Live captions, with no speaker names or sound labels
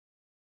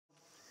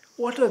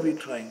What are we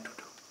trying to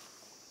do?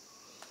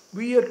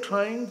 We are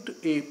trying to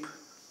ape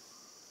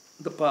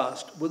the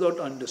past without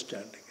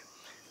understanding it.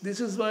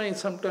 This is why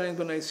sometimes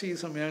when I see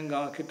some young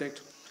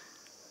architects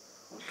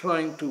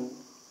trying to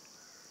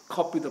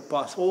copy the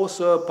past, oh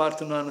sir,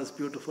 Parthenon is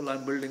beautiful,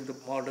 I'm building the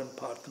modern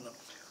Parthenon.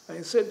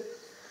 I said,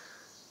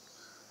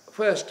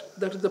 first,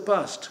 that is the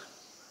past.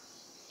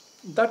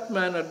 That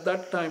man at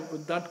that time,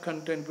 with that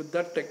content, with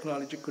that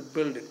technology, could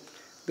build it.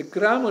 The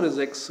grammar is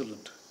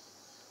excellent.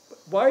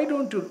 Why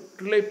don't you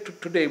relate to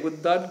today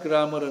with that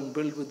grammar and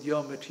build with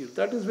your material?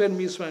 That is where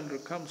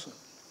Mies comes in.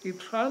 He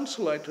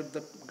translated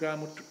the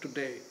grammar to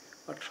today,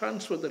 or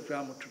transferred the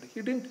grammar today.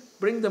 He didn't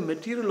bring the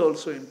material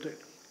also into it.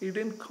 He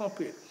didn't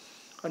copy it.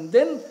 And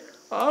then,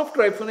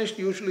 after I finished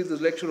usually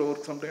this lecture or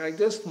something, I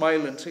just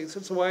smile and say,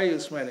 so why are you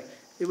smiling?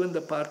 Even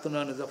the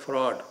Parthenon is a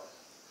fraud.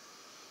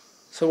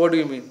 So what do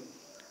you mean?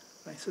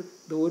 I said,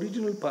 the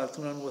original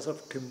Parthenon was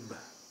of timber.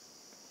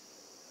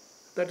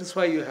 That is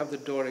why you have the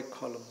Doric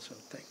columns and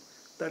things.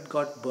 That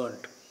got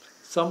burnt.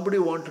 Somebody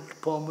wanted to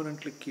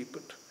permanently keep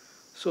it.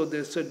 So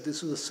they said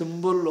this is a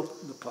symbol of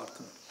the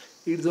Parthenon.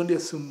 It is only a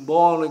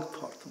symbolic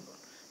Parthenon.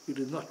 It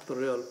is not the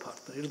real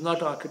Parthenon. It is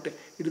not architecture.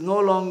 It is no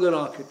longer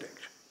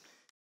architecture.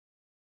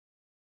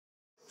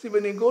 See,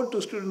 when you go to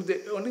students,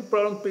 the only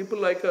problem people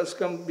like us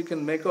come, we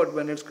can make out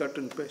when it's cut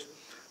and paste.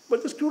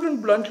 But the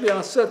student bluntly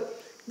asks, sir,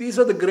 these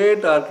are the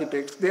great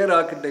architects, their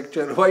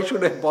architecture. Why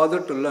should I bother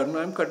to learn?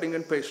 I'm cutting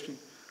and pasting.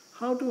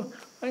 How do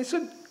I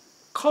said,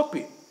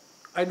 copy.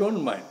 I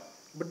don't mind,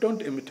 but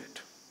don't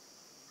imitate.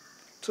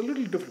 It's a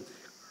little different.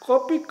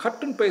 Copy,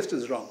 cut and paste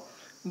is wrong.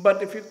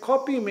 But if you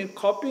copy,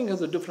 copying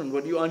has a different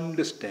word. You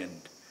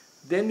understand.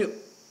 Then you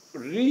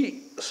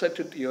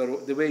reset it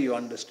the way you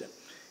understand.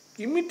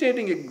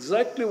 Imitating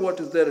exactly what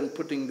is there and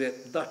putting there,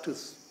 that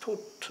is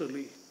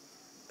totally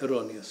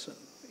erroneous and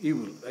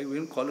evil. I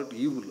wouldn't call it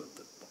evil at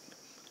that point.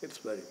 It's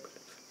very bad.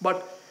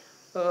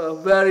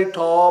 But very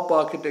top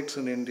architects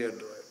in India do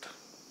it.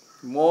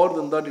 More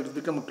than that, it's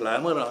become a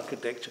glamour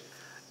architecture.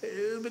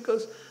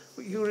 Because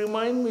you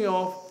remind me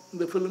of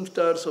the film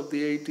stars of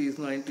the 80s,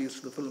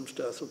 90s, the film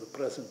stars of the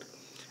present.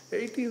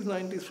 80s,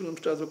 90s film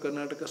stars of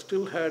Karnataka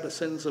still had a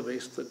sense of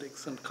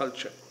aesthetics and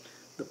culture.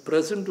 The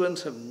present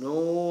ones have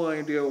no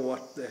idea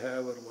what they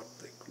have or what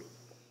they include.